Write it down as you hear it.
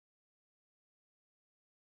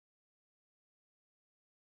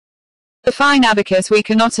The fine abacus we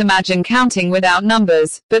cannot imagine counting without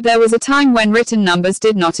numbers, but there was a time when written numbers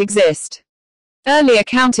did not exist. Earlier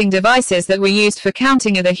counting devices that were used for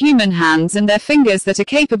counting are the human hands and their fingers that are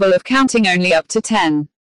capable of counting only up to 10.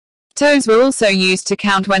 Toes were also used to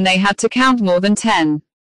count when they had to count more than 10.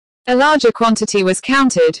 A larger quantity was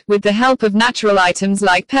counted, with the help of natural items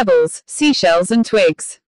like pebbles, seashells and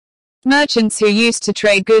twigs. Merchants who used to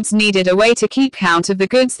trade goods needed a way to keep count of the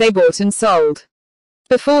goods they bought and sold.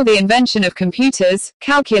 Before the invention of computers,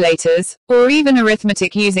 calculators, or even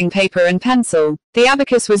arithmetic using paper and pencil, the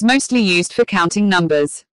abacus was mostly used for counting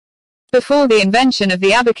numbers. Before the invention of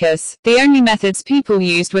the abacus, the only methods people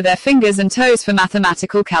used were their fingers and toes for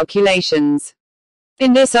mathematical calculations.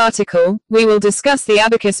 In this article, we will discuss the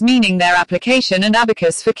abacus meaning, their application, and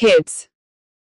abacus for kids.